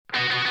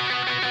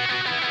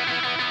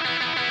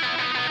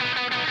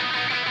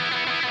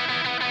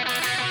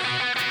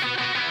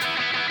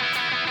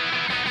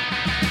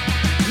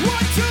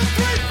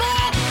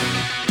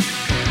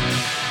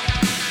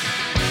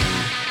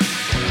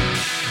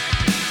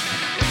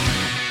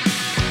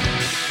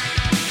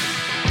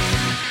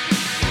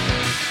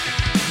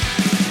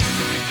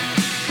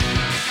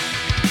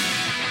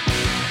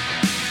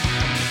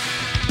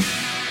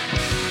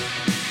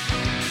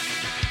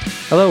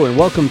Hello and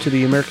welcome to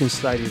the American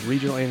Society of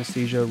Regional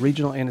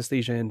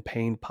Anesthesia and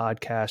Pain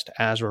podcast,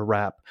 ASRA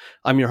Wrap.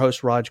 I'm your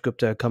host, Raj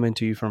Gupta, coming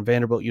to you from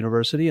Vanderbilt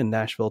University in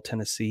Nashville,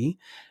 Tennessee.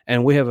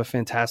 And we have a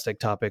fantastic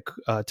topic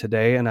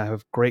today, and I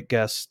have great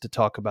guests to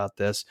talk about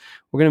this.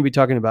 We're going to be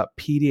talking about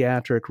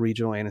pediatric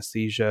regional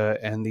anesthesia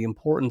and the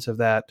importance of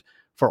that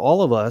for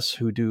all of us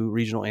who do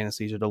regional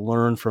anesthesia to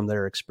learn from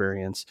their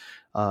experience.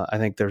 I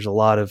think there's a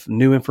lot of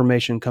new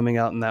information coming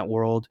out in that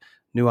world,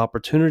 new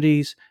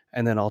opportunities,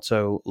 and then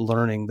also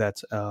learning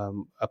that's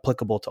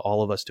applicable to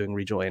all of us doing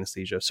regional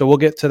anesthesia. So we'll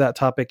get to that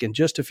topic in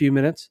just a few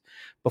minutes.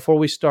 Before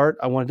we start,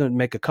 I wanted to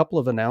make a couple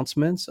of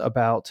announcements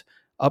about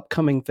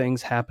upcoming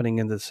things happening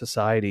in the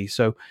society.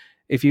 So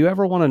if you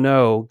ever want to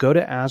know, go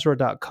to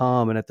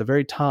asra.com, and at the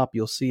very top,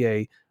 you'll see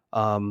a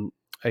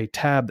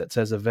tab that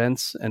says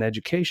events and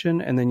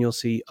education, and then you'll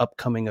see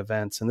upcoming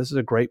events. And this is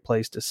a great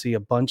place to see a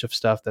bunch of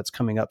stuff that's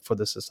coming up for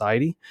the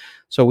society.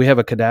 So we have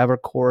a cadaver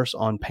course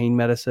on pain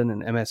medicine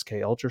and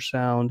MSK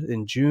ultrasound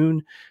in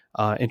June,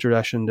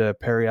 introduction to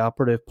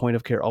perioperative point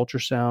of care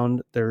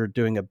ultrasound. They're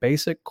doing a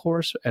basic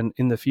course, and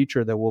in the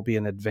future, there will be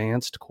an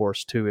advanced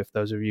course too, if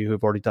those of you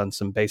who've already done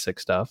some basic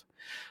stuff.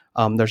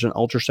 There's an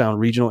ultrasound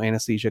regional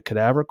anesthesia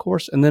cadaver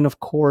course. And then of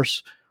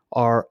course,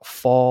 our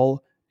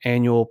fall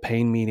annual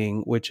pain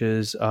meeting, which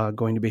is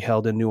going to be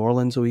held in New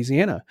Orleans,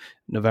 Louisiana,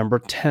 November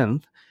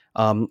 10th.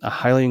 I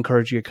highly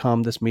encourage you to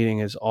come. This meeting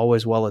is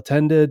always well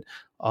attended.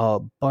 A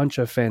bunch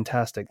of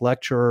fantastic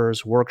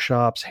lecturers,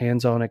 workshops,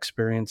 hands-on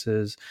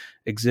experiences,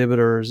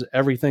 exhibitors,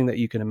 everything that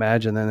you can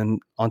imagine. And then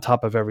on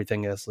top of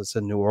everything else, it's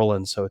in New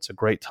Orleans, so it's a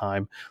great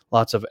time.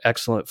 Lots of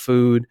excellent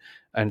food,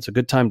 and it's a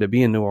good time to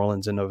be in New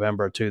Orleans in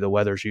November too. The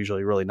weather's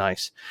usually really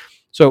nice.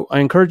 So I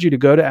encourage you to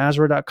go to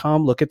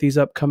asra.com, look at these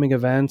upcoming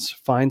events,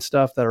 find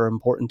stuff that are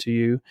important to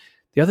you.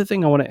 The other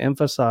thing I want to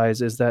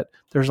emphasize is that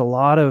there's a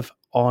lot of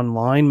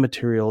online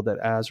material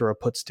that ASRA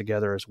puts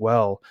together as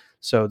well.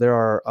 So there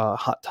are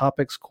hot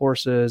topics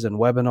courses and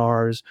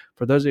webinars.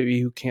 For those of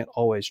you who can't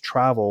always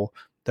travel,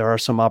 there are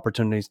some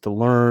opportunities to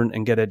learn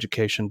and get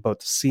education, both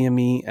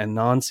CME and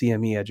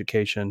non-CME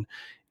education,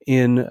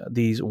 in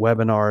these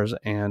webinars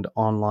and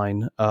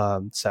online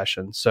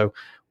sessions. So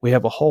we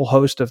have a whole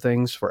host of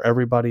things for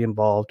everybody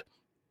involved.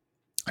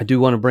 I do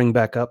want to bring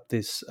back up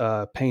this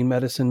pain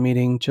medicine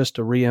meeting just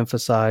to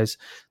reemphasize.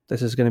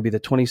 This is going to be the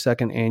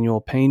 22nd annual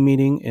pain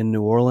meeting in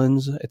New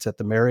Orleans. It's at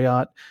the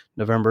Marriott,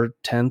 November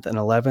 10th and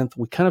 11th.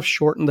 We kind of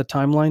shortened the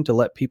timeline to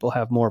let people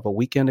have more of a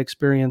weekend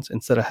experience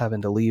instead of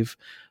having to leave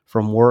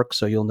from work.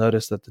 So you'll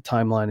notice that the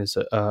timeline is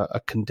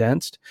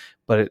condensed,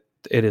 but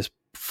it is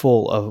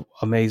full of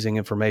amazing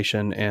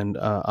information and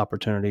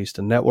opportunities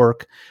to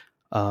network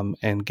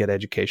and get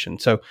education.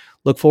 So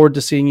look forward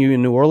to seeing you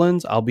in New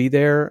Orleans. I'll be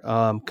there.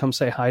 Come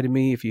say hi to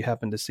me if you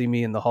happen to see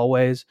me in the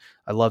hallways.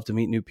 I love to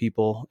meet new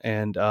people,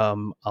 and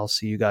I'll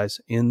see you guys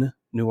in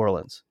New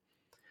Orleans.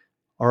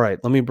 All right,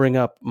 let me bring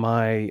up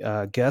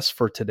my guests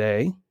for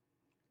today,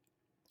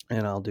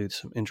 and I'll do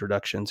some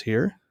introductions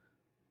here.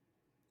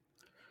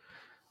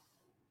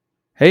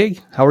 Hey,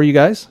 how are you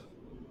guys?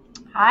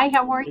 Hi,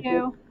 how are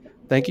you?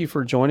 Thank you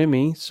for joining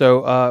me.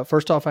 So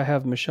first off, I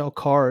have Michelle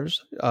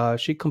Kars.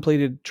 She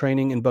completed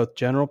training in both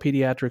general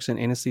pediatrics and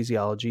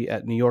anesthesiology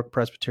at New York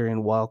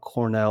Presbyterian Weill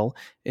Cornell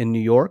in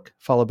New York,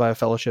 followed by a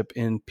fellowship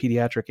in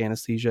pediatric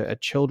anesthesia at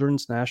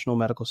Children's National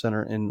Medical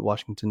Center in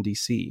Washington,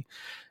 D.C.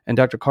 And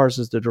Dr. Kars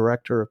is the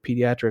director of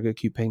pediatric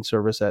acute pain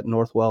service at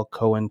Northwell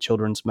Cohen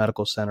Children's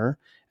Medical Center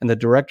and the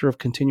director of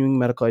continuing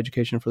medical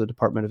education for the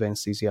Department of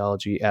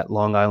Anesthesiology at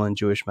Long Island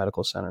Jewish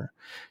Medical Center.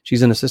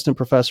 She's an assistant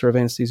professor of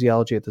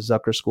anesthesiology at the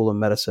Zucker School of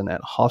Medicine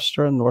at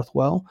Hofstra,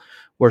 Northwell,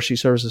 where she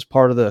serves as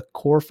part of the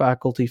core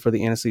faculty for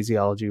the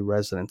anesthesiology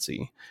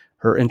residency.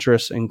 Her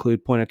interests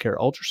include point-of-care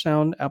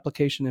ultrasound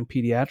application in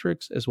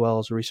pediatrics, as well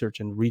as research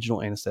in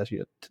regional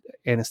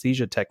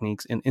anesthesia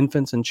techniques in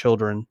infants and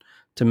children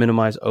to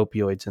minimize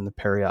opioids in the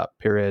peri-op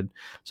period.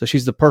 So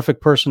she's the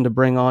perfect person to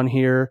bring on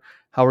here.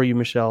 How are you,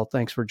 Michelle?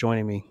 Thanks for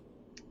joining me.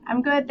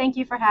 I'm good. Thank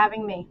you for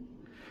having me.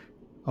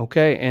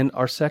 Okay, and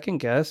our second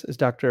guest is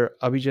Dr.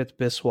 Abhijit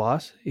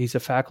Biswas. He's a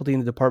faculty in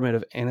the Department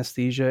of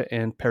Anesthesia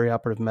and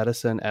Perioperative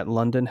Medicine at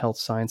London Health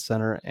Science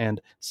Centre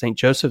and St.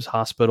 Joseph's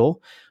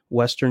Hospital,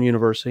 Western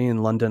University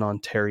in London,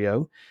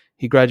 Ontario.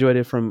 He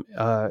graduated from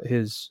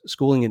his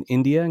schooling in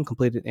India and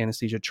completed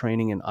anesthesia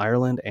training in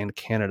Ireland and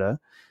Canada.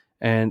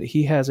 And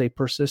he has a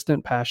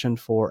persistent passion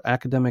for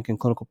academic and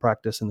clinical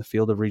practice in the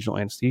field of regional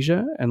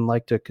anesthesia and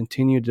like to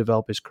continue to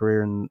develop his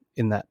career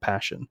in that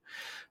passion.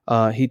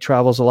 He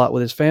travels a lot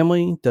with his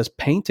family, does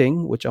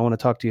painting, which I want to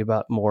talk to you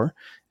about more.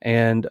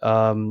 And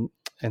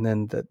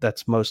then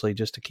that's mostly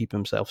just to keep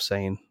himself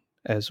sane,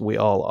 as we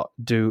all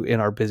do in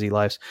our busy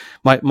lives.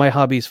 My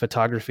hobby is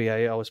photography.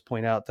 I always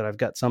point out that I've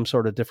got some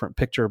sort of different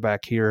picture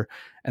back here,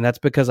 and that's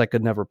because I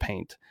could never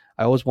paint.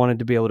 I always wanted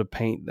to be able to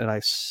paint, and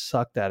I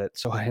sucked at it.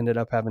 So I ended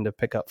up having to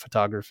pick up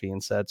photography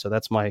instead. So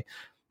that's my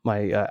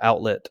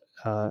outlet.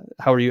 How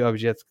are you,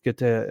 Abhijit? Good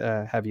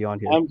to have you on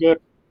here. I'm good.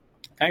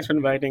 Thanks for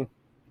inviting.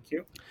 Thank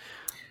you.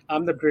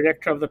 I'm the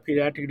director of the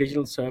Pediatric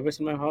Digital Service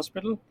in my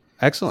hospital.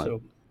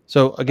 Excellent.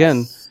 So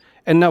again,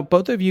 And now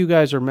both of you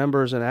guys are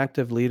members and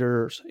active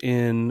leaders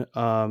in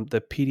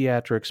the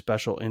Pediatric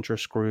Special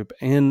Interest Group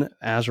in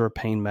ASRA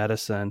Pain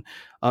Medicine.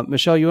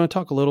 Michelle, you want to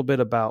talk a little bit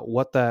about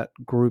what that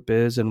group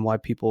is and why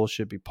people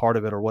should be part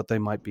of it or what they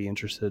might be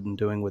interested in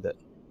doing with it?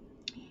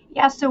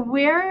 Yeah, so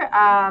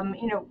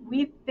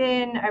we've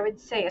been, I would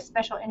say, a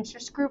special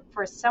interest group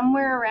for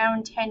somewhere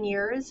around 10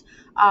 years.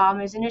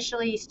 It was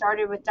initially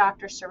started with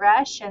Dr.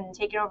 Suresh and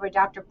taken over by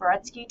Dr.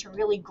 Boretsky to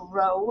really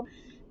grow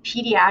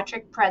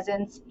pediatric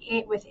presence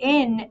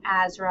within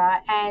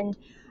ASRA. And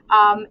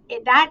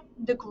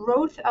the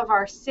growth of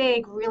our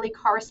SIG really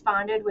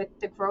corresponded with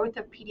the growth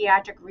of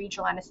pediatric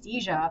regional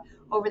anesthesia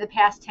over the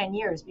past 10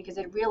 years, because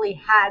it really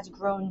has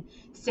grown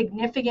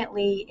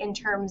significantly in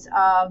terms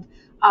of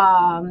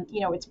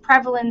its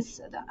prevalence,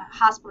 the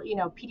hospital,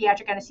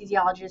 pediatric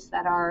anesthesiologists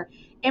that are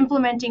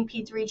implementing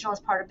peds regional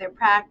as part of their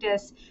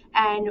practice.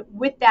 And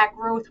with that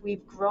growth,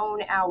 we've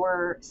grown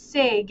our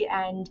SIG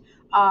and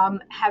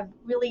have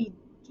really,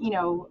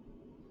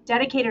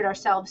 dedicated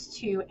ourselves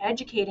to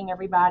educating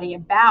everybody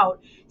about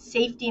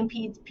safety in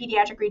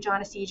pediatric regional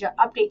anesthesia,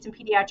 updates in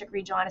pediatric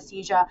regional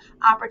anesthesia,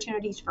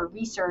 opportunities for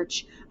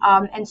research.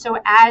 And so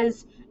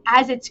as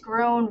it's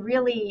grown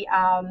really,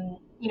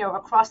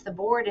 across the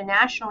board and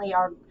nationally,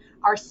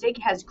 our SIG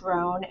has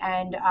grown,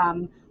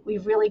 and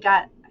we've really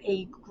got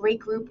a great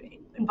group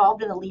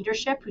involved in the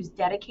leadership who's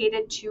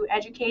dedicated to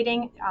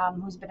educating,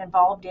 who's been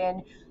involved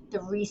in the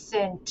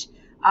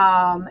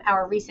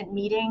our recent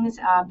meetings,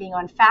 being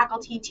on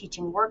faculty,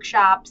 teaching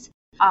workshops,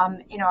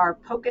 in our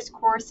POCUS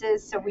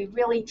courses. So we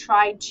really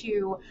tried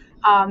to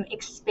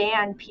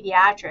expand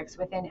pediatrics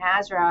within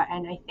ASRA,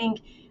 and I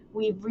think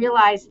we've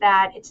realized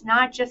that it's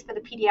not just for the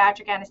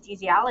pediatric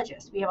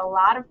anesthesiologists. We have a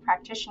lot of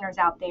practitioners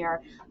out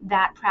there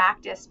that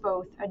practice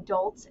both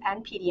adults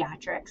and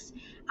pediatrics.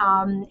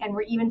 And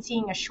we're even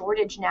seeing a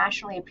shortage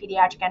nationally of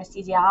pediatric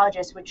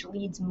anesthesiologists, which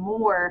leads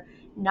more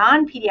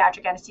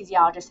non-pediatric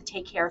anesthesiologists to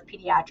take care of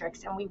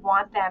pediatrics. And we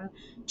want them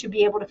to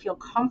be able to feel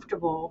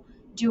comfortable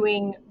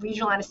doing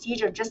regional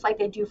anesthesia just like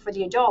they do for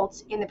the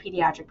adults in the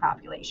pediatric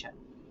population.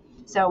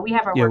 So we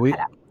have our work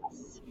cut out.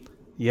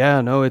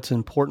 Yeah, no, it's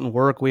important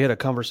work. We had a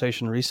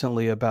conversation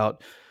recently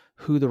about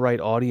who the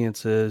right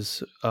audience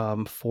is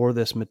for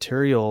this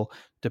material,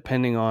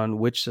 depending on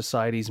which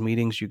society's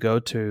meetings you go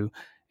to.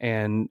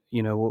 And,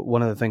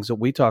 one of the things that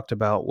we talked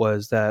about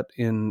was that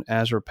in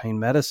ASRA Pain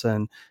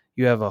Medicine,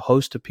 you have a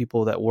host of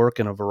people that work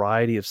in a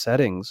variety of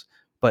settings,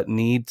 but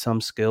need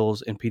some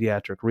skills in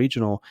pediatric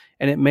regional.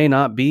 And it may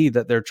not be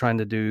that they're trying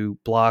to do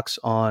blocks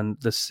on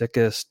the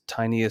sickest,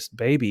 tiniest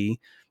baby,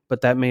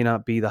 but that may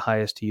not be the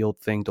highest yield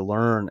thing to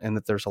learn, and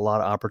that there's a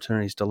lot of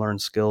opportunities to learn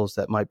skills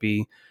that might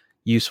be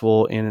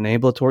useful in an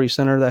ambulatory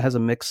center that has a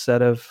mixed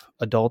set of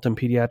adult and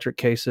pediatric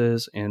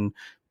cases, and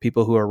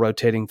people who are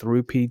rotating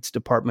through peds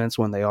departments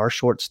when they are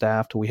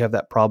short-staffed. We have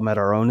that problem at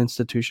our own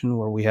institution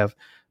where we have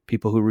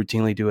people who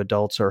routinely do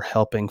adults are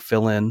helping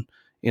fill in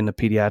the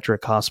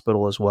pediatric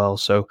hospital as well.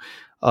 So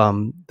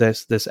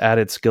this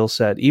added skill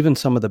set, even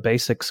some of the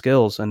basic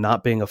skills and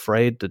not being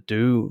afraid to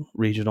do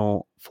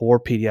regional for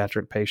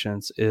pediatric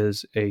patients,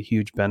 is a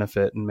huge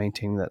benefit in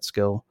maintaining that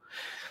skill.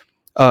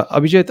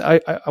 Abhijit,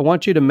 I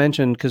want you to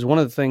mention, because one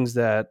of the things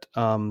that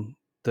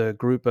the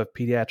group of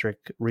pediatric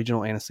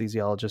regional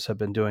anesthesiologists have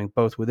been doing,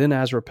 both within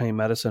ASRA Pain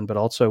Medicine, but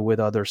also with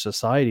other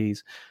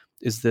societies,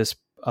 is this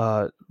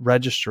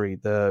registry,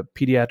 the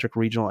Pediatric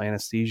Regional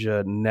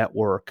Anesthesia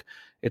Network.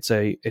 It's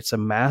a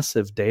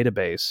massive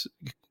database.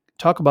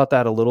 Talk about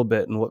that a little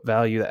bit and what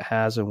value that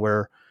has, and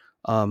where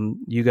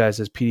you guys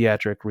as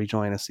pediatric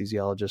regional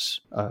anesthesiologists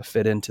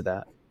fit into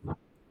that.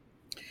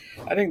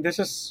 I think this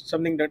is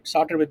something that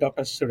started with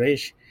Dr.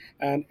 Suresh,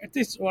 and it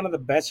is one of the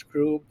best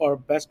group or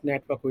best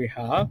network we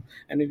have,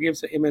 and it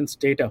gives immense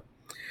data.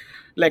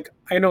 Like,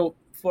 I know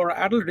for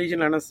adult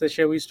regional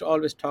anesthesia, we used to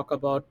always talk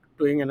about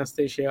doing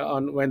anesthesia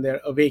on when they're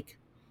awake,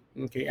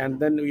 okay, and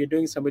then you're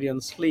doing somebody on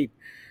sleep,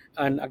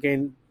 and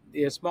again,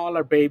 they're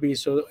smaller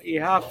babies. So you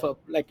have,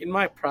 like in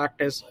my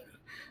practice,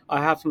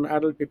 I have some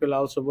adult people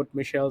also, what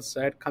Michelle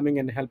said, coming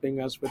and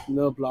helping us with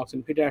nerve blocks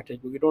in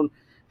pediatric. We don't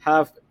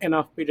have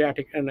enough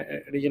pediatric and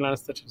regional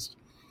anesthetists.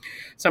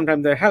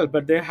 Sometimes they help,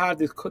 but they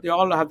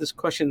all have these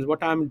questions,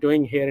 what I'm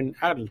doing here in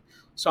adult.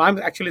 So I'm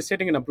actually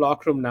sitting in a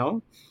block room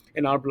now,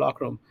 in our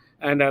block room,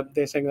 and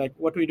they're saying, like,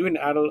 what we do in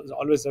adult is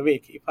always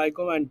awake. If I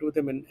go and do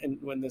them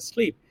when they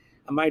sleep,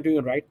 am I doing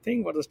the right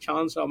thing? What is the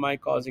chance of my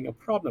causing a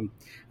problem?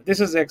 This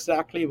is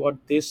exactly what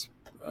this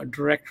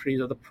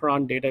directories or the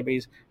prawn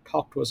database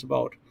talk to us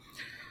about.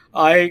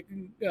 I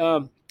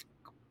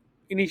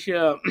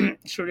initially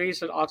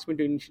Suresh had asked me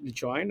to initially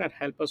join and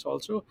help us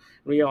also.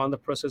 We are on the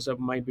process of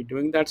might be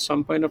doing that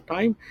some point of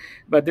time,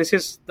 but this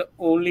is the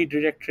only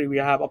directory we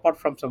have apart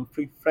from some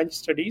French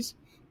studies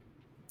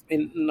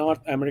in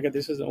North America.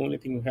 This is the only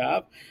thing we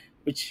have,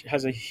 which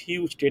has a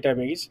huge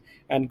database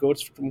and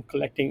goes from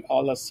collecting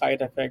all the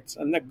side effects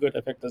and the good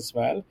effects as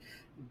well,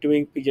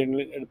 doing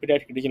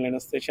pediatric regional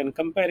anesthesia and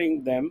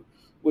comparing them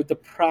with the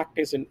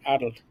practice in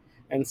adult,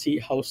 and see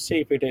how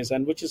safe it is,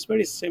 and which is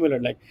very similar.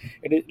 Like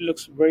it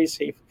looks very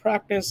safe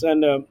practice,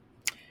 and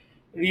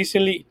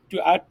recently, to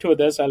add to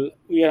this,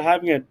 we are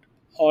having an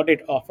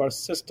audit of our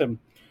system,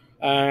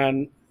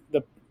 and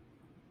the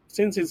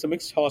since it's a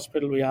mixed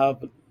hospital, we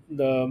have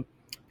the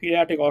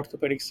pediatric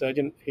orthopedic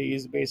surgeon. He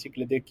is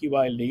basically the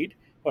QI lead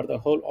for the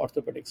whole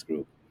orthopedics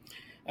group,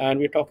 and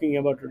we're talking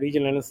about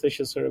regional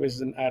anesthesia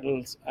services in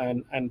adults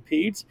and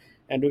peds,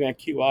 and doing a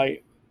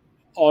QI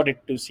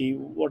audit to see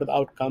what are the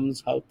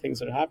outcomes, how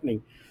things are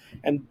happening.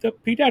 And the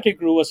pediatric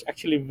group was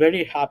actually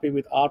very happy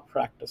with our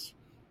practice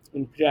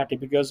in pediatric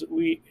because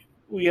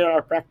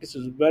our practice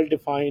is well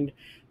defined.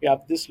 We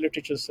have this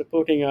literature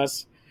supporting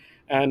us,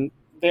 and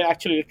they're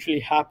actually literally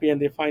happy and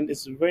they find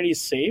it's very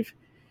safe.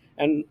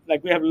 And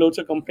like we have loads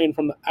of complaint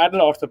from the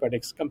adult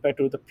orthopedics compared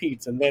to the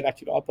peds, and they're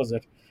actually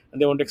opposite,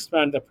 and they want to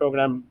expand the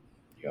program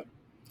here.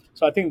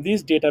 So I think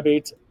these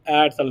database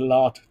adds a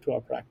lot to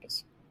our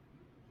practice.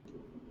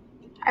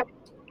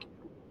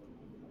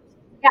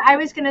 Yeah, I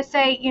was going to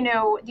say,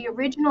 the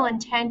original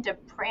intent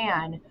of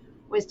PRAN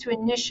was to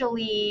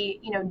initially,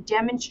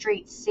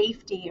 demonstrate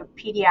safety of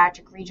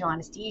pediatric regional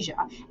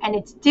anesthesia, and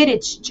it did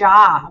its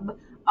job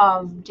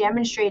of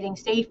demonstrating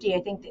safety. I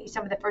think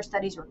some of the first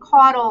studies were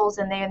caudals,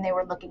 and then they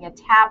were looking at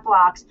tap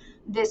blocks.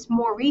 This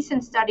more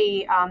recent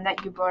study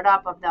that you brought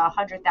up of the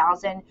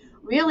 100,000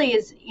 really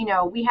is,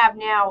 we have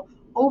now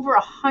over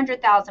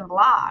 100,000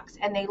 blocks,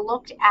 and they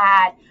looked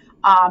at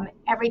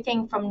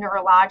everything from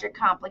neurologic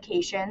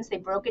complications. They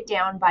broke it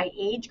down by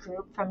age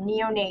group from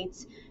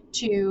neonates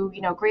to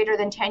greater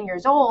than 10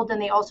 years old,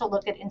 and they also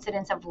looked at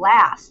incidence of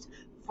LAST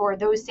for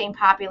those same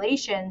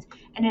populations,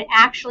 and it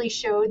actually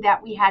showed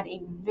that we had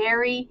a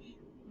very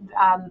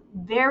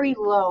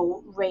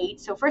low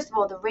rate. So first of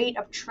all, the rate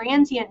of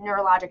transient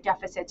neurologic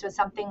deficits was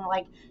something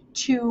like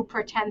 2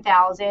 per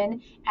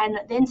 10,000, and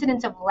the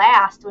incidence of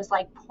LAST was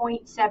like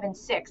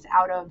 0.76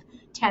 out of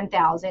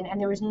 10,000, and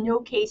there was no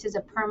cases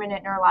of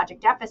permanent neurologic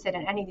deficit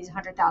in any of these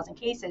 100,000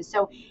 cases.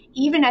 So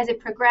even as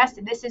it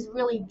progressed, this has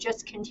really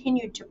just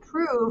continued to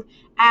prove,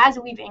 as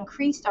we've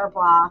increased our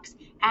blocks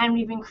and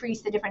we've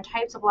increased the different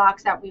types of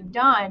blocks that we've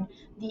done,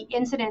 the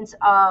incidence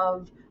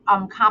of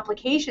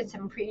complications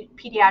from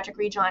pediatric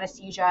regional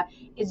anesthesia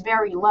is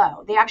very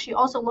low. They actually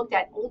also looked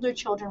at older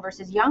children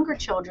versus younger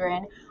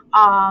children.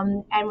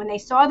 And when they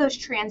saw those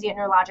transient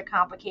neurologic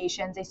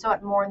complications, they saw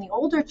it more in the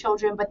older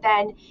children, but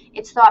then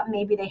it's thought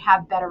maybe they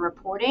have better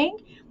reporting,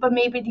 but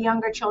maybe the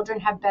younger children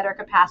have better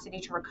capacity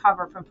to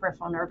recover from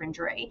peripheral nerve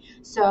injury.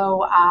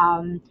 So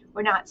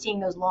we're not seeing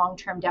those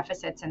long-term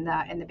deficits in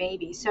the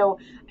baby. So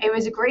it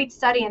was a great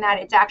study in that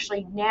it's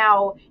actually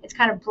now,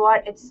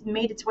 it's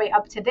made its way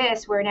up to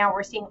this, where now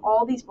we're seeing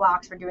all these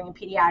blocks we're doing in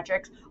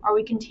pediatrics. Are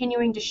we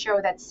continuing to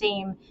show that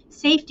same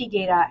safety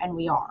data? And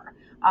we are.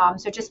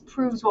 So it just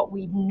proves what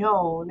we've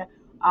known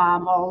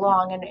all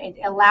along, and it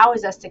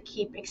allows us to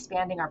keep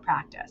expanding our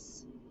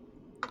practice.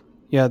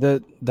 Yeah,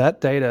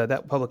 that data,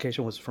 that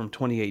publication was from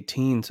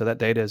 2018, so that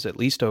data is at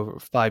least over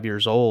 5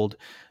 years old,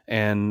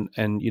 and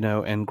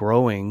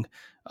growing.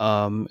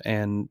 My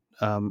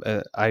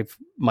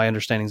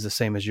understanding is the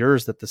same as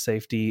yours, that the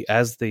safety,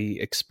 as the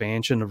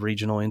expansion of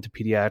regional into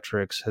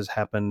pediatrics has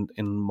happened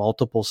in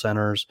multiple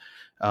centers,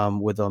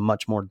 with a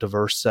much more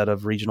diverse set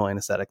of regional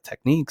anesthetic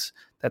techniques,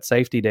 that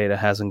safety data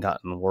hasn't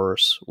gotten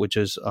worse, which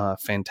is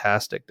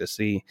fantastic to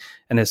see.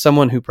 And as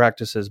someone who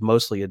practices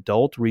mostly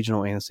adult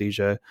regional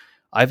anesthesia,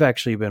 I've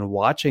actually been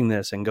watching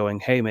this and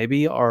going, hey,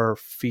 maybe our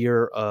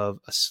fear of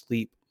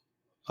asleep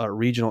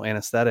regional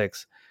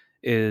anesthetics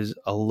is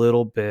a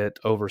little bit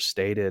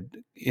overstated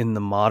in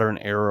the modern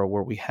era,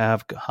 where we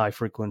have high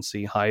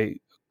frequency, high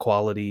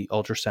quality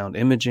ultrasound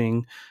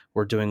imaging.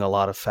 We're doing a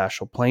lot of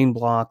fascial plane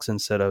blocks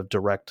instead of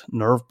direct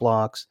nerve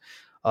blocks.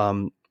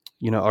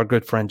 Our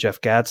good friend Jeff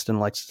Gadsden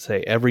likes to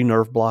say every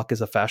nerve block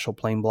is a fascial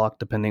plane block,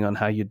 depending on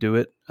how you do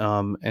it.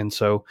 And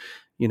so,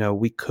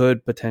 we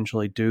could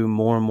potentially do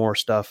more and more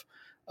stuff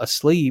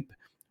asleep,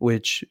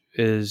 which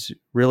is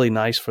really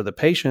nice for the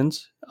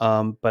patients,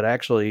 but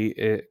actually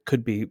it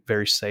could be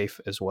very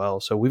safe as well.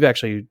 So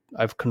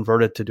I've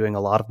converted to doing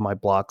a lot of my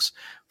blocks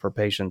for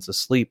patients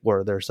asleep,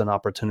 where there's an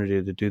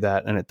opportunity to do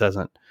that, and it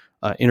doesn't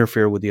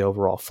interfere with the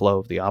overall flow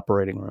of the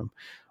operating room.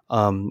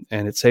 And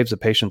it saves the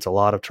patients a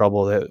lot of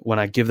trouble. That when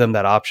I give them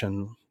that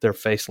option, their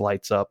face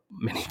lights up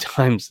many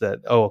times that,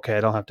 oh, okay,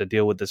 I don't have to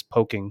deal with this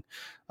poking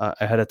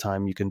ahead of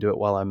time. You can do it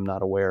while I'm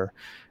not aware.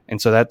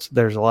 And so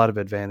there's a lot of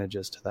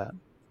advantages to that.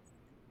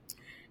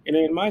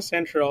 In my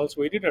center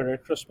also, we did a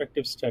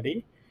retrospective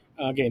study.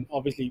 Again,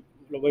 obviously,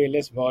 way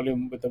less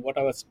volume with the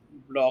whatever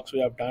blocks we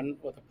have done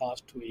over the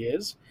past 2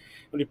 years.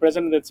 We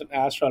presented this at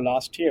Astra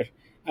last year.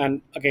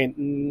 And again,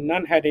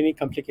 none had any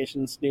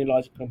complications,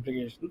 neurologic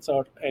complications,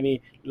 or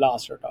any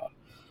loss at all.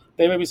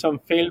 There may be some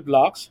failed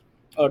blocks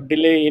or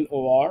delay in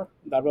OR.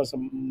 That was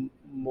the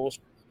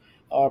most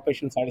our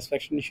patient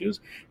satisfaction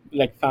issues,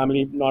 like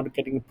family not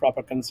getting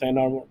proper consent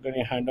or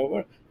getting a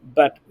handover.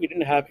 But we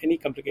didn't have any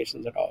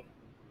complications at all.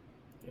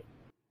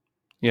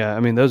 Yeah,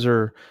 I mean, those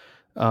are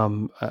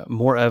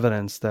more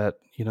evidence that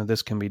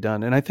this can be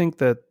done. And I think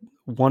that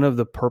one of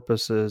the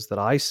purposes that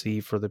I see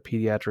for the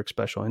pediatric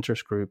special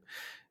interest group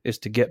is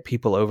to get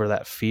people over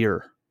that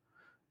fear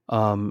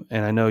And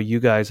I know you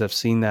guys have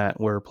seen that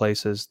where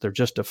places they're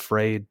just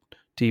afraid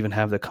to even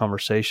have the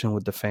conversation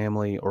with the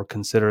family or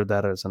consider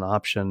that as an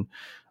option.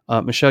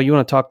 Michelle, you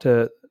want to talk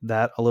to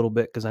that a little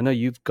bit? Because I know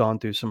you've gone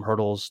through some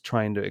hurdles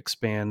trying to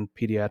expand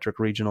pediatric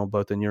regional,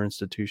 both in your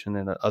institution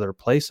and at other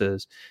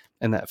places.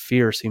 And that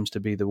fear seems to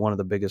be one of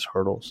the biggest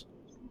hurdles.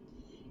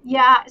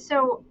 Yeah,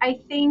 so I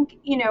think,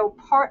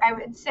 I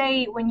would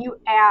say when you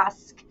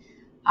ask,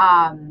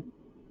 um,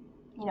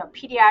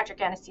 pediatric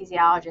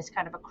anesthesiologists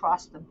kind of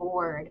across the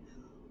board,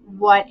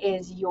 what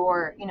is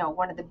your,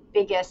 one of the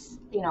biggest,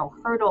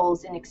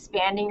 hurdles in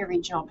expanding your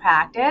regional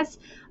practice?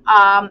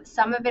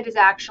 Some of it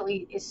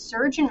is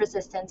surgeon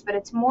resistance, but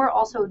it's more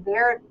also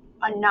their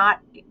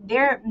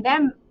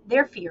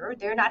fear.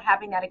 They're not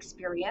having that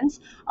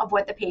experience of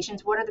what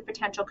are the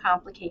potential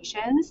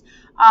complications.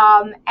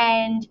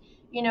 And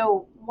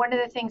one of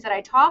the things that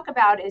I talk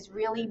about is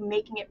really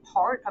making it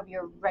part of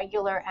your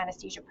regular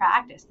anesthesia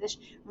practice. This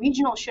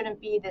regional shouldn't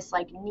be this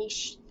like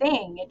niche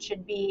thing. It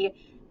should be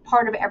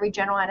part of every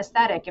general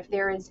anesthetic.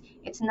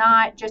 It's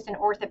not just an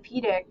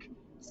orthopedic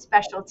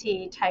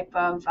specialty type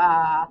of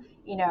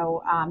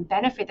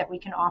benefit that we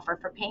can offer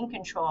for pain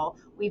control.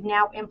 We've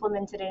now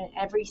implemented it in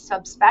every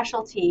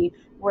subspecialty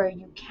where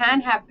you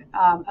can have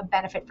a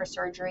benefit for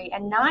surgery,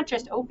 and not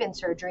just open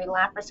surgery,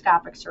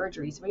 laparoscopic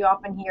surgery. So we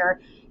often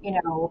hear,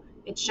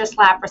 it's just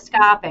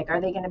laparoscopic.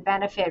 Are they going to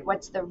benefit?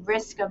 What's the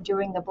risk of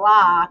doing the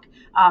block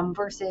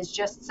versus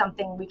just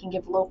something we can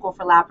give local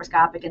for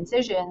laparoscopic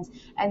incisions?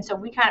 And so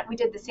we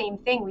did the same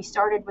thing. We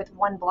started with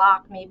one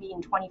block maybe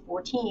in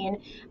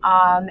 2014,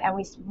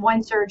 and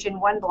one surgeon,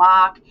 one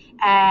block,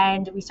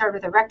 and we started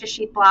with a rectus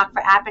sheath block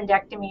for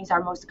appendectomies,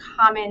 our most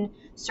common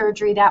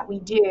surgery that we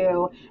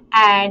do.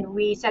 And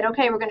we said,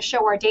 okay, we're going to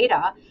show our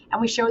data. And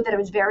we showed that it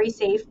was very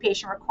safe.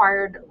 Patient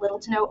required little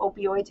to no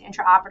opioids,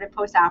 intraoperative,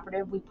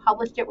 postoperative. We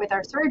published it with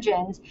our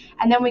surgeons,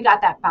 and then we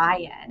got that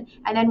buy-in.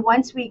 And then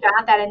once we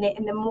got that,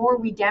 and the more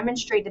we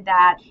demonstrated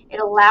that, it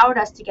allowed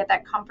us to get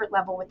that comfort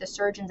level with the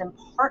surgeons and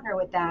partner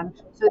with them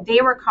so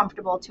they were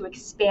comfortable to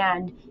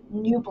expand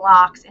new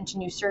blocks into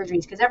new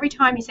surgeries. Because every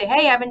time you say,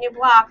 hey, I have a new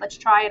block, let's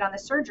try it on the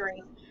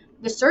surgery,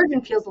 the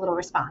surgeon feels a little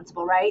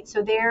responsible, right?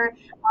 So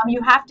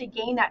you have to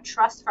gain that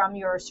trust from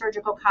your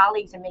surgical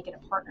colleagues and make it a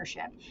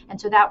partnership. And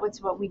so that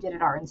was what we did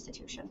at our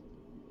institution.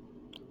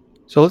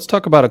 So let's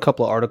talk about a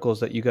couple of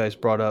articles that you guys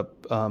brought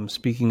up,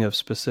 speaking of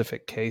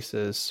specific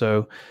cases.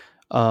 So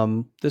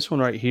this one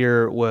right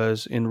here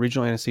was in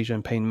Regional Anesthesia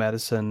and Pain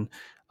Medicine,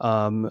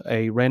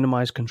 a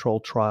randomized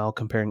controlled trial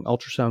comparing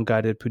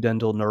ultrasound-guided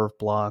pudendal nerve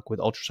block with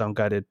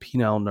ultrasound-guided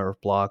penile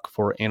nerve block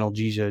for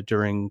analgesia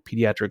during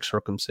pediatric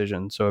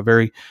circumcision. So a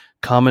very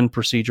common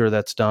procedure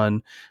that's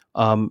done.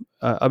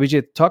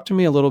 Abhijit, talk to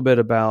me a little bit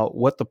about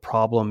what the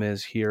problem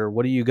is here.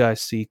 What do you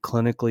guys see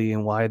clinically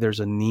and why there's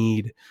a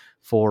need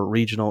for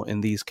regional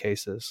in these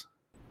cases?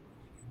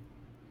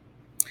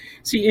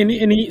 See, in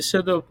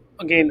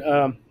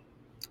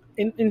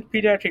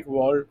pediatric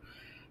world,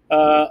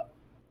 uh,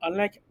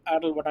 unlike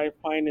adult, what I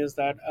find is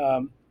that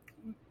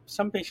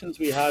some patients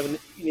we have in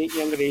a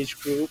younger age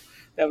group,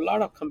 they have a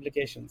lot of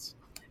complications,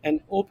 and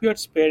opioid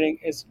sparing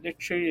is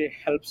literally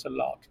helps a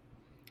lot.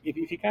 If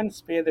you can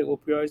spare the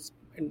opioids,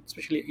 and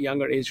especially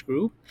younger age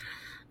group,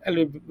 it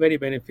will be very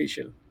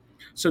beneficial.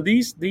 So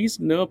these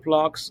nerve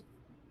blocks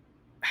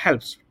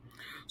helps.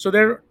 So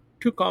there are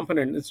two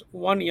components. It's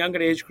one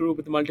younger age group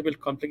with multiple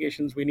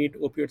complications. We need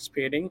opioid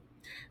sparing,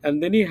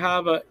 and then you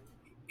have a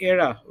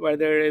era where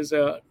there is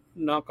a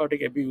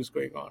narcotic abuse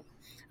going on,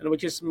 and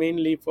which is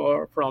mainly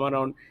from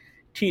around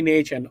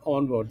teenage and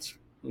onwards.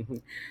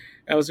 Mhm.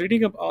 I was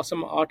reading up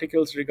some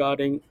articles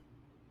regarding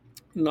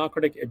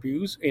narcotic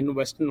abuse in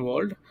Western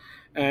world,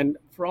 and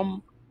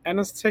from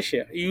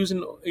anesthesia use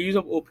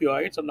of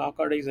opioids or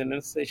narcotics and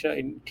anesthesia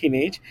in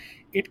teenage,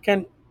 it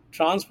can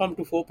transform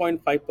to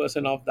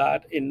 4.5% of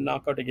that in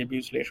narcotic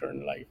abuse later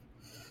in life.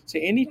 So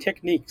any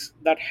techniques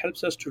that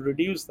helps us to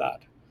reduce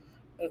that,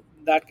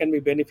 that can be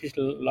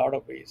beneficial in a lot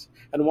of ways,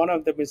 and one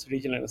of them is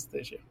regional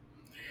anesthesia.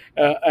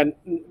 And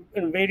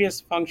in various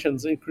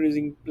functions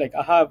increasing, like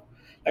I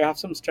have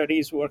some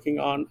studies working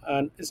on,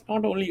 and it's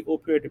not only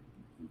opioid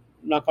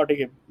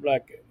narcotic,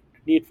 like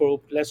need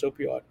for less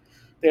opioid.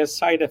 There are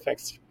side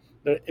effects,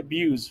 the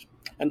abuse,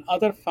 and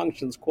other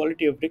functions,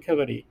 quality of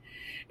recovery,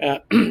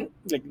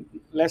 like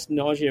less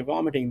nausea,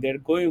 vomiting. Their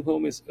going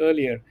home is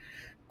earlier.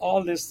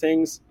 All these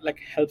things like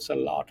helps a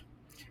lot.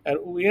 And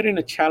we are in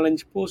a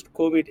challenge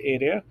post-COVID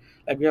area.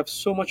 Like we have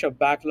so much of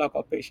backlog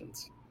of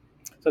patients.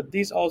 So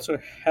this also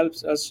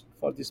helps us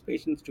for these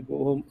patients to go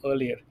home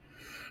earlier.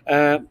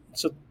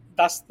 So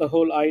that's the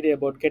whole idea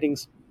about getting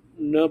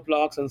nerve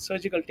blocks, and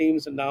surgical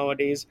teams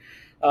nowadays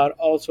are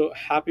also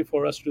happy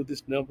for us to do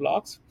these nerve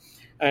blocks.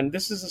 And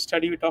this is a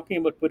study we're talking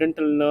about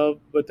parental nerve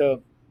with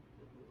a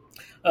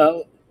uh,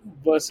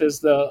 versus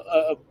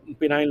the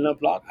benign nerve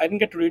block. I didn't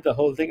get to read the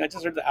whole thing. I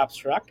just read the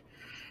abstract.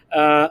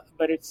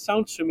 But it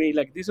sounds to me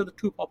like these are the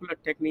two popular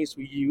techniques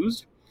we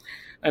used.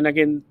 And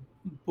again,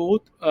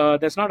 both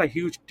there's not a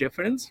huge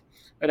difference.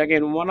 But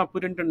again, one of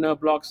put into nerve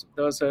blocks,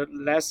 there's a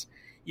less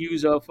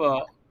use of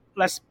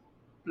less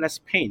less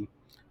pain.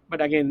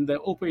 But again, the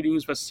opioid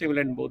use was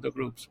similar in both the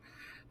groups.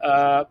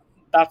 Uh,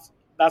 that's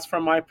that's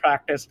from my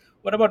practice.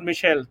 What about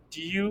Michelle?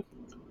 Do you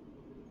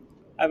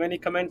have any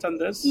comments on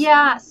this?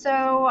 Yeah,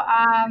 so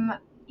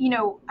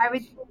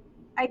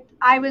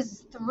I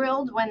was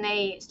thrilled when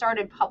they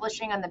started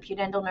publishing on the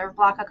pudendal nerve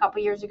block a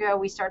couple years ago.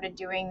 We started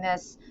doing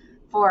this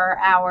for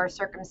our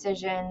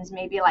circumcisions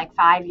maybe like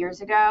 5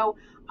 years ago.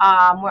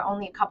 Where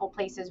only a couple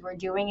places were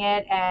doing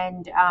it,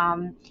 and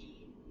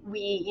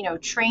we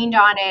trained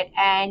on it,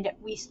 and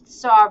we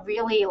saw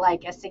really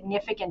like a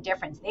significant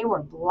difference. They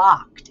were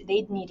blocked.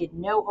 They needed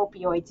no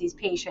opioids, these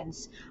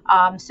patients,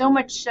 so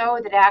much so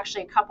that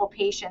actually a couple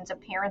patients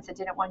of parents that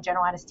didn't want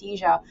general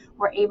anesthesia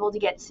were able to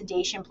get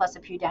sedation plus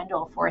a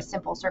pudendal for a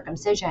simple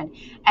circumcision.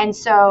 And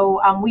so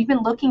we've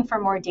been looking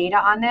for more data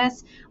on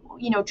this.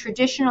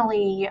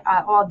 Traditionally,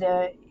 all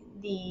the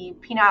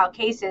penile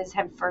cases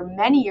have for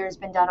many years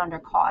been done under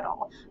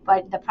caudal,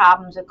 but the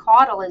problems with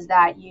caudal is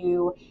that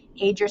you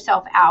age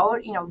yourself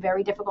out.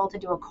 Very difficult to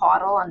do a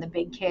caudal on the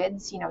big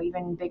kids,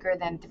 even bigger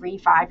than 3,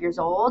 5 years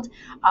old.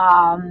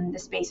 The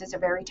spaces are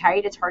very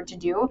tight. It's hard to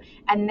do.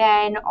 And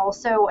then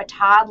also a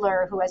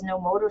toddler who has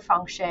no motor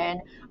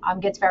function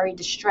gets very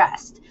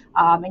distressed,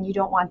 and you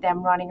don't want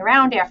them running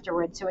around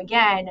afterwards. So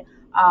again,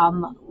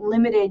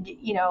 limited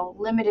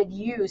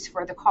use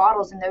for the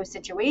caudals in those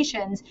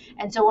situations.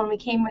 And so when we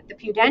came with the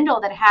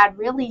pudendal that had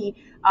really,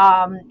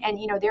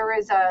 there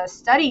was a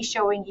study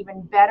showing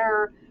even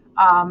better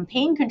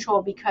pain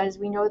control, because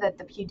we know that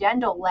the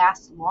pudendal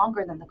lasts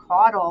longer than the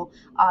caudal.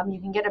 You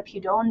can get a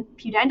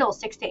pudendal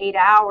 6 to 8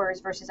 hours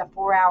versus a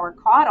 4-hour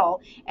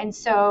caudal. And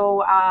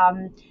so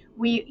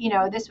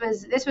this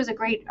was a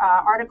great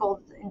article,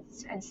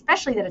 and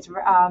especially that it's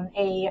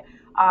a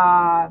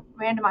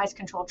randomized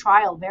controlled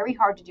trial, very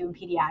hard to do in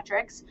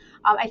pediatrics.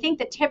 I think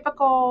the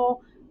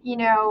typical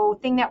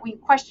thing that we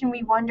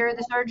wonder,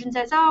 the surgeon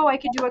says, oh, I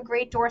could do a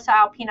great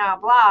dorsal penile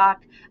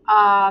block.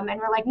 And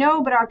we're like,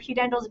 no, but our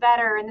pudendal's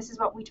better. And this is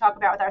what we talk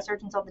about with our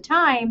surgeons all the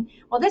time.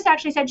 Well, this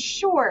actually said,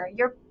 sure,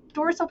 your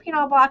dorsal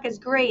penile block is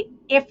great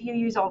if you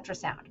use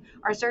ultrasound.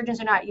 Our surgeons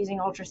are not using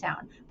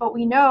ultrasound, but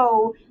we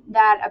know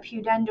that a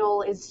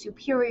pudendal is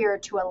superior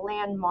to a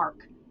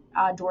landmark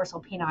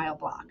dorsal penile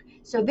block.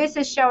 So this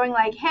is showing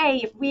like,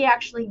 hey, if we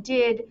actually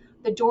did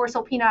the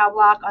dorsal penile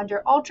block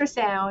under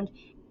ultrasound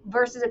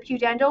versus a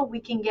pudendal, we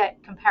can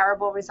get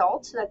comparable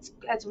results. So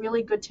that's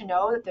really good to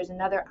know that there's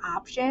another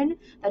option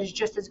that is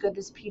just as good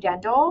as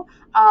pudendal,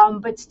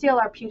 but still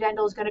our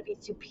pudendal is going to be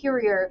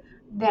superior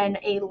than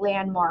a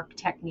landmark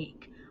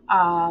technique,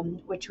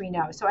 which we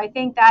know. So I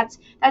think that's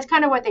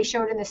kind of what they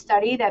showed in the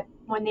study, that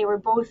when they were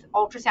both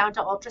ultrasound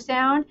to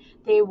ultrasound,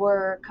 they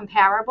were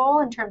comparable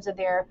in terms of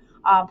their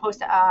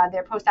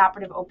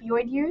postoperative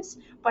opioid use.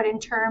 But in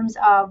terms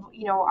of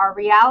our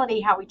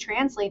reality, how we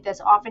translate this,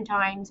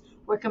 oftentimes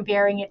we're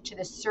comparing it to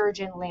the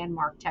surgeon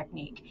landmark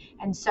technique.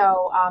 And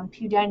so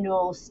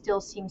pudendal still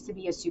seems to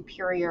be a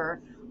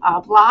superior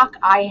block.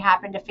 I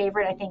happen to favor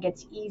it. I think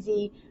it's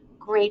easy,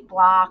 great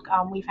block.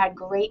 We've had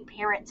great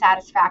parent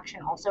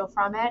satisfaction also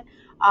from it.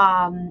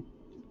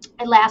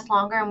 It lasts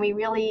longer, and we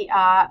really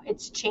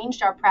it's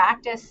changed our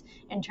practice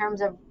in terms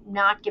of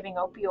not giving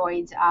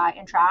opioids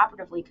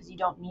intraoperatively, because you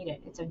don't need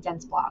it. It's a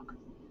dense block.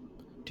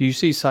 Do you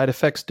see side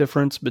effects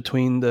difference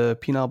between the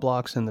penile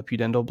blocks and the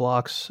pudendal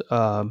blocks?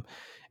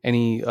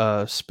 Any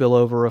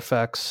spillover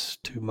effects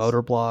to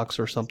motor blocks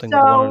or something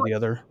with one or the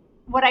other?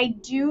 What I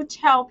do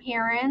tell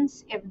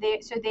parents, they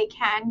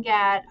can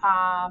get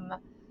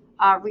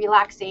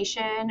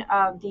relaxation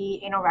of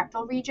the anal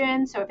rectal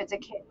region. So if it's a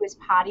kid who is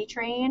potty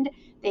trained,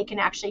 they can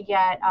actually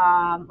get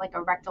like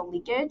a rectal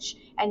leakage.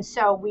 And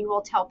so we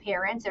will tell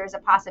parents there's a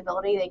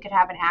possibility they could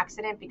have an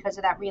accident because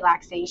of that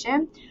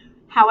relaxation.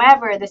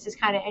 However, this is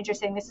kind of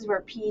interesting. This is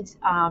where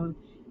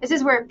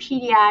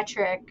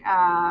pediatric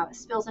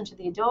spills into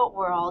the adult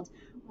world.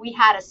 We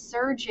had a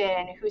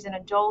surgeon who's an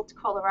adult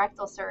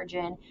colorectal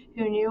surgeon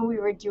who knew we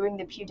were doing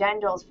the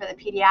pudendals for the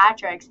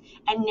pediatrics,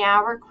 and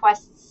now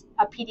requests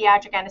a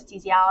pediatric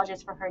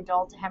anesthesiologist for her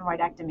adult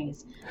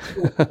hemorrhoidectomies.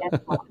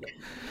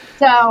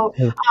 So,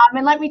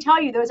 and let me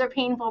tell you, those are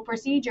painful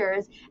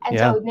procedures. And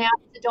so now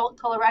this adult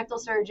colorectal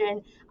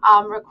surgeon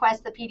requests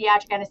the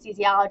pediatric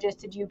anesthesiologist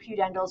to do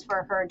pudendals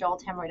for her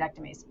adult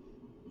hemorrhoidectomies.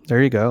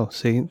 There you go.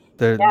 See,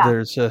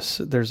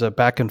 there's a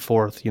back and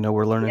forth.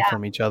 We're learning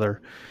from each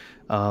other.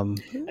 And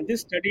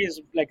this study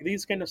is like,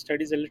 these kind of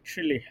studies are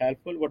literally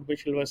helpful. What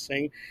Michelle was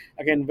saying,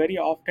 again, very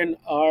often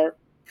our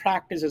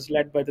practice is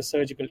led by the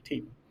surgical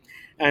team.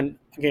 And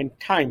again,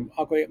 time.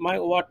 Okay, my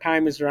OR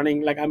time is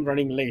running, like I'm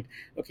running late.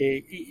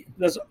 Okay,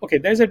 there's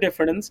a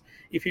difference.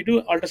 If you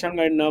do ultrasound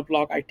guided nerve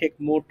block, I take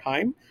more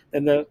time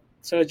than the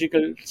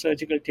surgical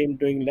team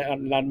doing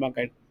landmark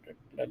guided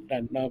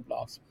nerve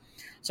blocks.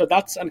 So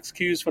that's an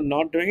excuse for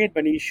not doing it.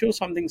 When you show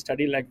something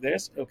study like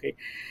this, okay,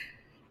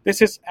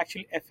 this is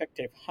actually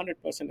effective,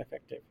 100%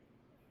 effective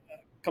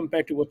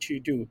compared to what you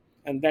do,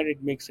 and that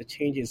it makes the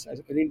changes.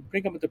 When you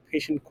bring up the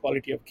patient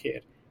quality of care,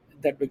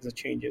 that makes the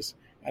changes.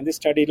 And this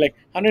study, like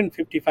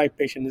 155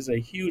 patients, is a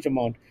huge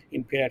amount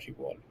in pediatric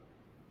world.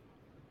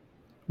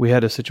 We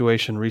had a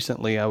situation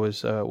recently. I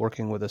was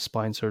working with a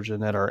spine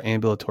surgeon at our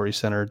ambulatory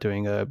center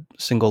doing a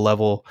single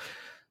level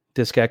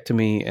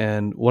discectomy,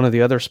 and one of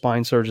the other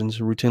spine surgeons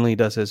routinely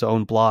does his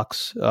own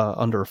blocks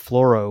under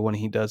fluoro when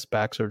he does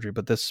back surgery,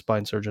 but this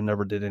spine surgeon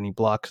never did any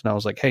blocks. And I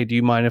was like, hey, do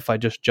you mind if I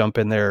just jump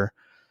in there,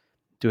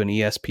 do an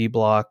ESP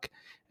block?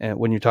 And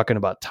when you're talking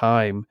about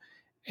time,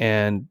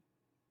 and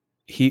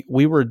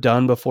we were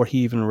done before he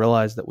even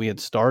realized that we had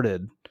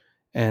started.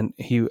 And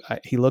he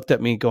looked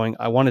at me going,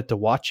 I wanted to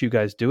watch you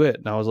guys do it.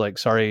 And I was like,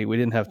 sorry, we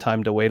didn't have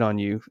time to wait on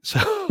you.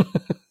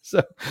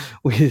 So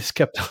we just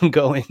kept on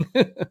going.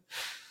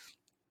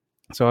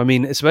 So, I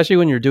mean, especially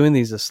when you're doing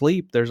these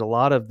asleep, there's a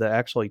lot of the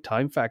actually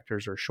time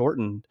factors are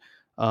shortened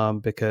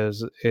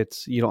because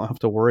you don't have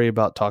to worry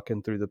about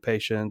talking through the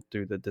patient,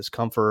 through the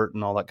discomfort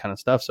and all that kind of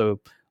stuff.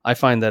 So I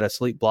find that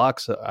asleep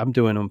blocks, I'm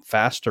doing them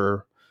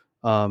faster,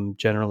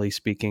 generally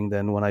speaking,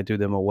 than when I do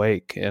them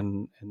awake,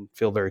 and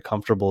feel very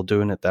comfortable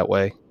doing it that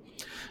way.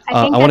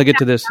 I want to get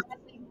to this.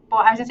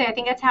 Well, I was gonna say, I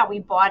think that's how we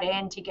bought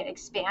in to get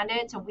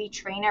expanded. So we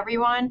train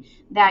everyone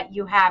that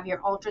you have your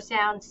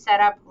ultrasound set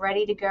up,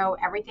 ready to go,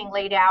 everything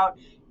laid out.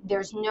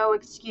 There's no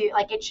excuse,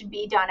 like it should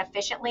be done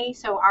efficiently.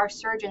 So our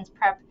surgeons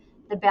prep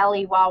the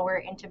belly while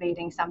we're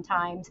intubating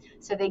sometimes.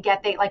 So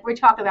like we're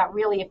talking about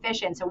really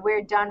efficient. So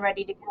we're done,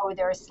 ready to go.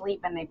 They're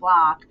asleep and they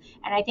block.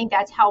 And I think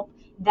that's helped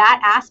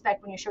that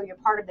aspect when you show you're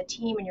part of the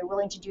team and you're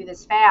willing to do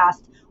this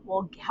fast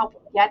will help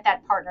get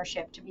that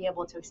partnership to be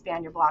able to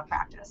expand your block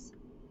practice.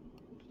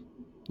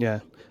 Yeah.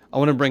 I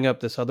want to bring up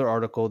this other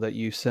article that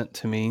you sent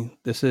to me.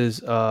 This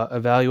is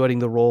evaluating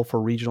the role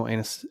for regional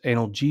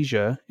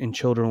analgesia in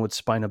children with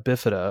spina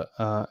bifida,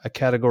 a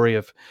category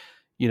of,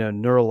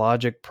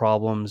 neurologic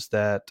problems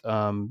that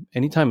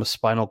anytime a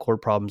spinal cord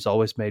problems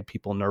always made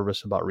people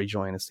nervous about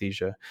regional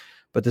anesthesia.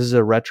 But this is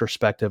a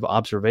retrospective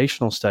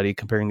observational study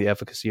comparing the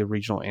efficacy of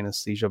regional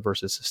anesthesia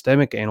versus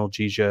systemic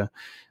analgesia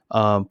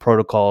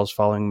protocols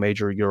following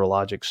major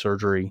urologic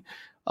surgery.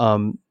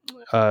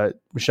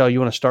 Michelle, you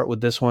want to start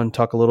with this one?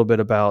 Talk a little bit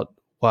about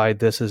why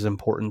this is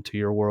important to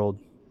your world.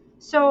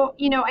 So,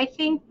 I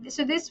think,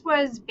 so this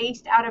was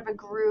based out of a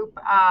group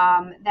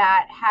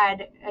that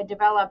had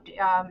developed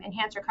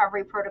enhanced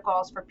recovery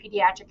protocols for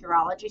pediatric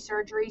urology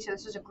surgery. So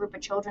this was a group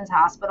of children's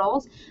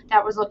hospitals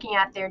that was looking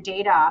at their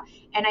data.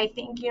 And I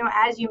think,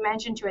 as you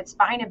mentioned to it,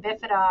 spina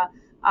bifida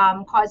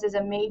causes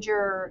a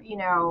major,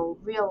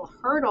 real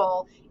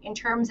hurdle in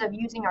terms of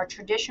using our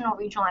traditional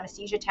regional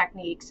anesthesia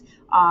techniques,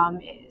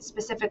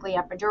 specifically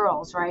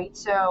epidurals, right?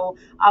 So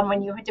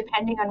when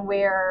depending on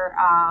where,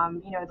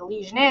 the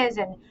lesion is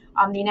and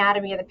the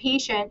anatomy of the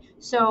patient,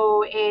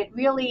 so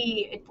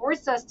it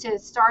forced us to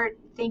start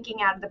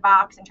thinking out of the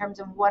box in terms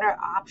of what are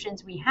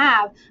options we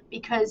have,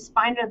 because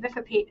spina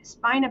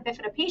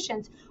bifida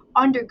patients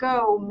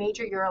undergo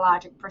major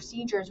urologic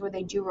procedures where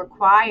they do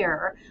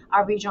require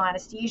regional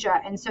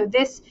anesthesia. And so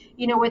this,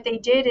 what they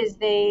did is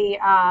they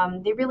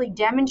really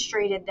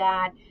demonstrated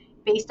that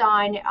based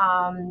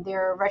on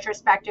their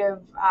retrospective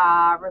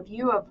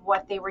review of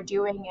what they were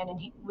doing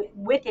and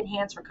with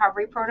enhanced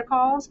recovery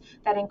protocols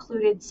that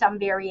included some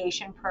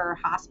variation per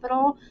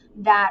hospital,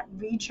 that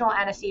regional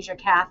anesthesia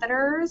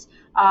catheters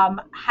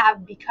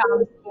have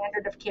become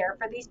standard of care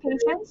for these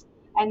patients.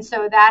 And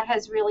so that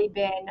has really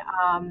been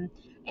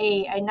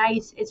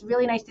it's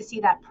really nice to see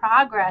that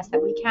progress,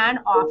 that we can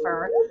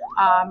offer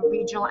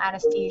regional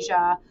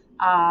anesthesia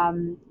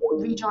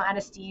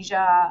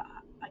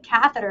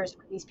catheters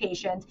for these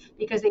patients,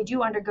 because they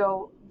do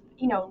undergo,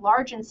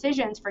 large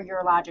incisions for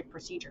urologic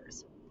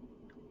procedures.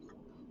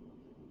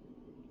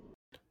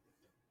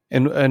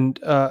 And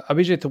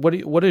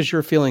Abhijit, what is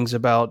your feelings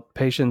about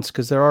patients?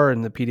 Because there are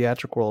in the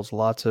pediatric world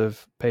lots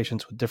of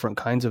patients with different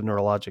kinds of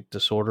neurologic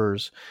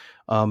disorders.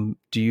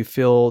 Do you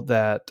feel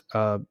that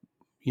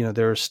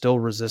there is still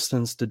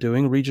resistance to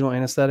doing regional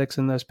anesthetics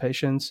in those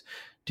patients?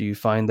 Do you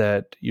find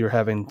that you're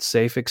having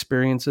safe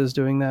experiences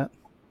doing that?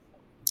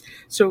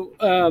 So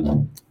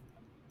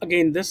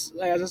again, this,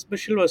 as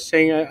Michelle was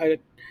saying,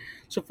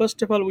 so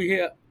first of all,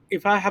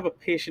 if I have a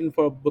patient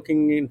for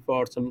booking in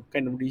for some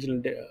kind of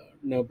regional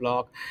nerve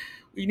block,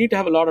 we need to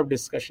have a lot of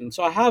discussion.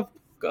 So I have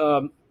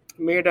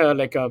made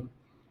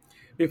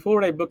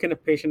before I book in a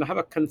patient, I have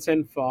a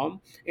consent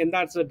form, and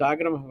that's a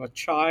diagram of a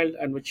child,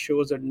 and which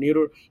shows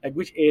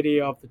which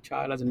area of the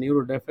child has a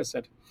neuro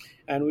deficit.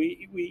 And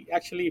we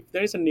actually, if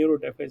there is a neuro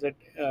deficit,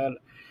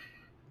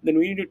 then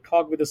we need to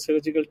talk with the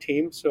surgical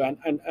team. So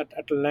and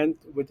at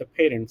length with the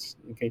parents.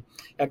 Okay,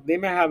 like they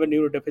may have a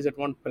neuro deficit at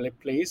one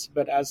place,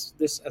 but as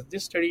this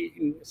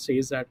study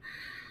says that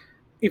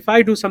if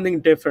I do something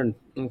different,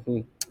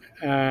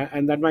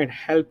 and that might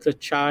help the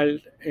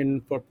child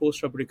for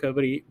post-op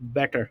recovery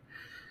better,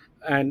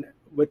 and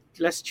with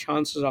less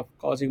chances of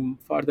causing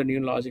further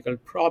neurological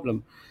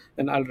problem,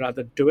 then I'll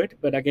rather do it.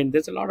 But again,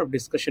 there's a lot of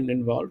discussion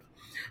involved.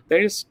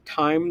 There is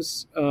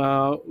times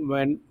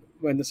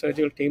when the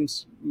surgical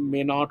teams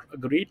may not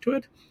agree to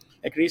it.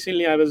 Like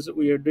recently,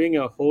 we were doing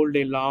a whole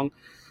day long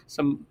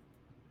some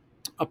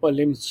upper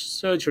limb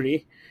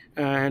surgery,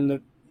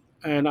 and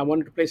I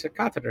wanted to place a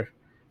catheter.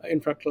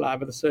 infractal lab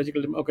with a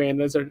surgical team. Okay, and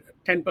there's a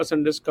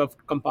 10% risk of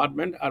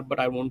compartment, but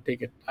I won't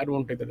take it. I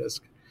won't take the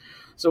risk.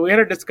 So we had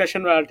a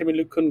discussion where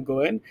ultimately couldn't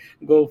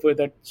go with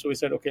it. So we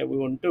said, okay, we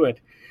won't do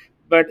it.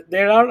 But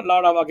there are a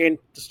lot of, again,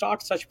 to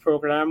start such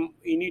program,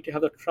 you need to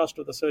have the trust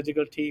of the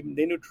surgical team.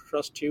 They need to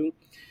trust you.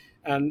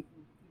 And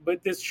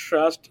with this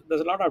trust,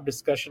 there's a lot of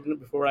discussion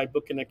before I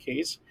book in a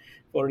case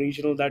for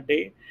regional that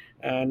day.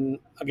 And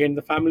again,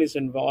 the family is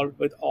involved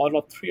with all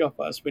of three of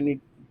us. We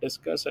need to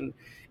discuss. And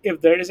if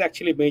there is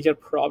actually a major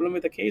problem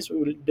with the case, we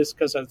will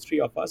discuss as three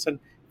of us and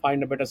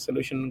find a better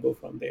solution and go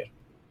from there.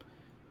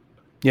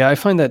 Yeah, I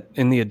find that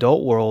in the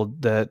adult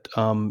world that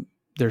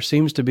there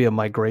seems to be a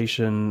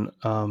migration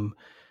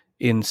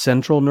in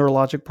central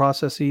neurologic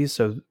processes.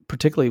 So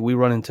particularly we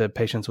run into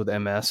patients with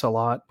MS a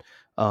lot.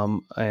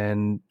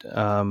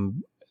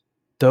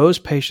 Those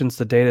patients,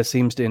 the data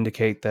seems to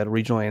indicate that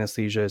regional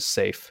anesthesia is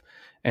safe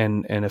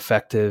and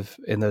effective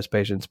in those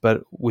patients.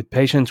 But with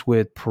patients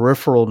with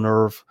peripheral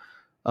nerve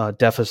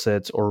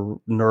deficits or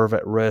nerve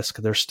at risk,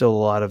 there's still a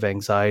lot of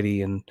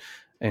anxiety and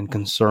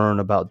concern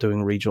about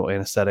doing regional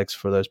anesthetics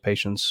for those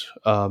patients.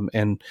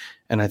 And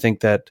I think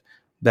that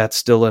that's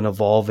still an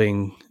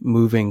evolving,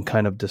 moving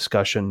kind of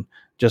discussion,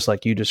 just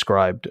like you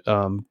described,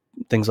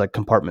 things like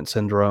compartment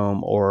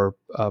syndrome or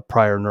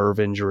prior nerve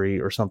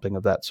injury or something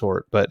of that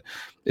sort. But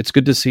it's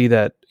good to see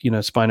that,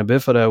 spina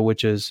bifida,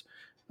 which is,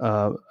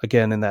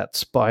 again, in that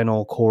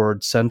spinal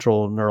cord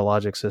central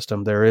neurologic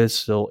system, there is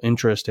still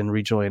interest in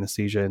regional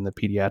anesthesia in the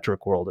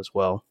pediatric world as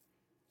well.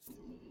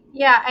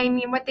 Yeah, I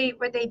mean, what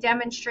they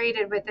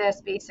demonstrated with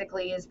this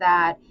basically is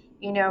that,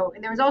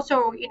 there was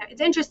also,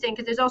 it's interesting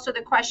because there's also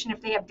the question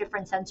if they have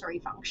different sensory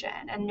function,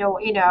 and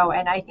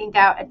and I think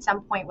that at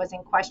some point was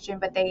in question,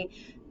 but they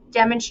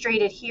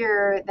demonstrated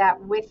here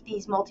that with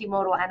these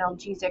multimodal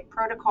analgesic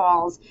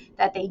protocols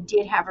that they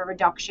did have a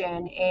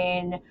reduction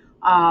in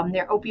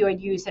their opioid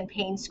use and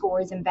pain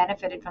scores and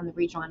benefited from the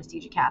regional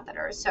anesthesia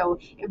catheters. So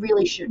it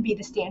really should be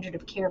the standard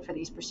of care for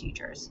these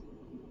procedures.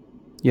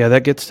 Yeah,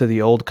 that gets to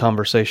the old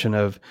conversation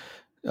of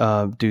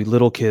do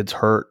little kids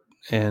hurt?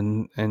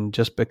 And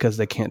just because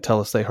they can't tell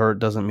us they hurt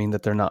doesn't mean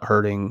that they're not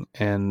hurting.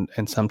 And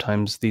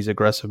sometimes these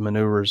aggressive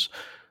maneuvers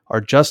are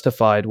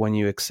justified when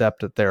you accept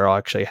that they're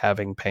actually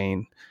having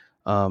pain,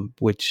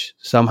 which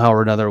somehow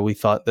or another we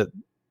thought that,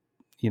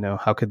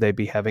 how could they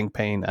be having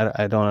pain?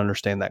 I don't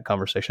understand that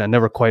conversation. I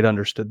never quite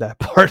understood that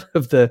part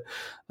of the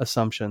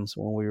assumptions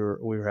when we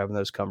were having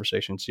those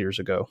conversations years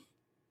ago.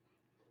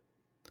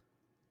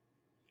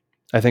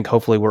 I think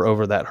hopefully we're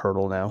over that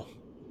hurdle now.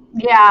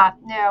 Yeah,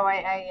 no,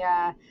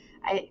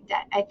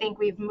 I think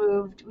we've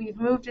moved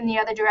in the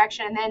other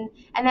direction, and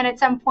then at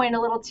some point a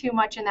little too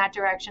much in that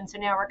direction. So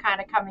now we're kind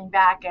of coming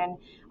back and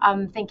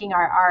thinking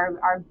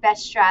our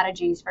best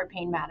strategies for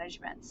pain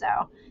management. So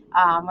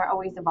we're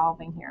always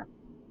evolving here.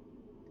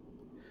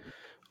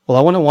 Well,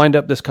 I want to wind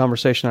up this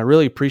conversation. I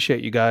really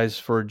appreciate you guys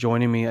for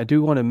joining me. I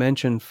do want to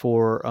mention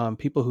for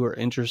people who are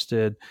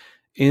interested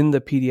in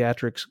the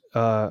pediatrics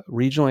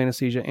regional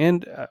anesthesia,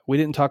 and we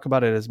didn't talk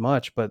about it as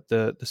much, but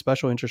the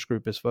special interest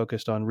group is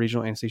focused on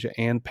regional anesthesia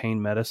and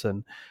pain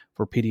medicine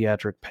for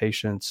pediatric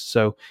patients.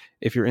 So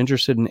if you're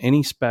interested in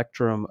any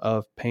spectrum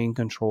of pain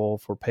control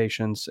for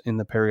patients in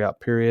the peri-op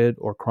period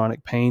or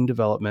chronic pain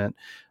development,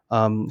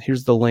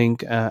 here's the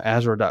link.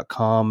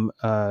 Azra.com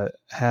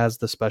has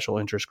the special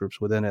interest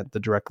groups within it. The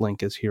direct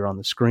link is here on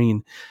the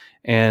screen.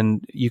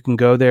 And you can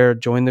go there,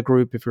 join the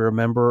group if you're a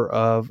member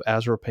of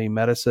Azra Pain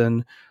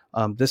Medicine.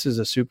 This is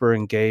a super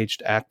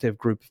engaged, active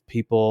group of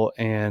people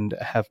and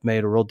have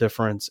made a real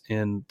difference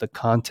in the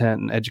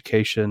content and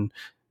education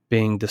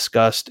being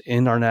discussed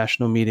in our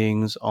national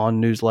meetings, on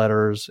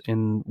newsletters,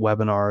 in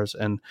webinars,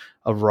 and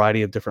a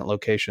variety of different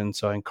locations.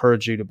 So I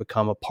encourage you to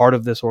become a part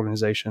of this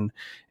organization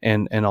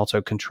and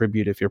also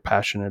contribute if you're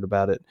passionate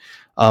about it.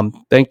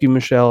 Thank you,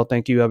 Michelle.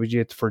 Thank you,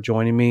 Abhijit, for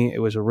joining me. It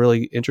was a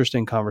really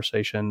interesting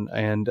conversation,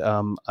 and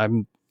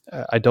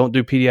I don't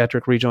do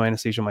pediatric regional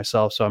anesthesia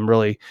myself, so I'm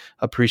really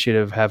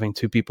appreciative of having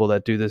two people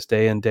that do this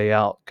day in, day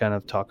out, kind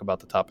of talk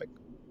about the topic.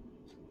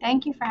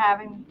 Thank you for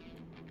having me.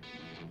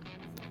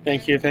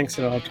 Thank you. Thanks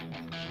a lot.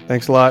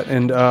 Thanks a lot.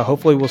 And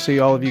hopefully we'll see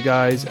all of you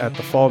guys at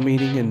the fall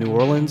meeting in New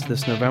Orleans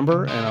this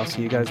November, and I'll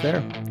see you guys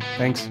there.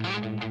 Thanks.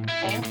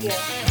 Thank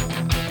you.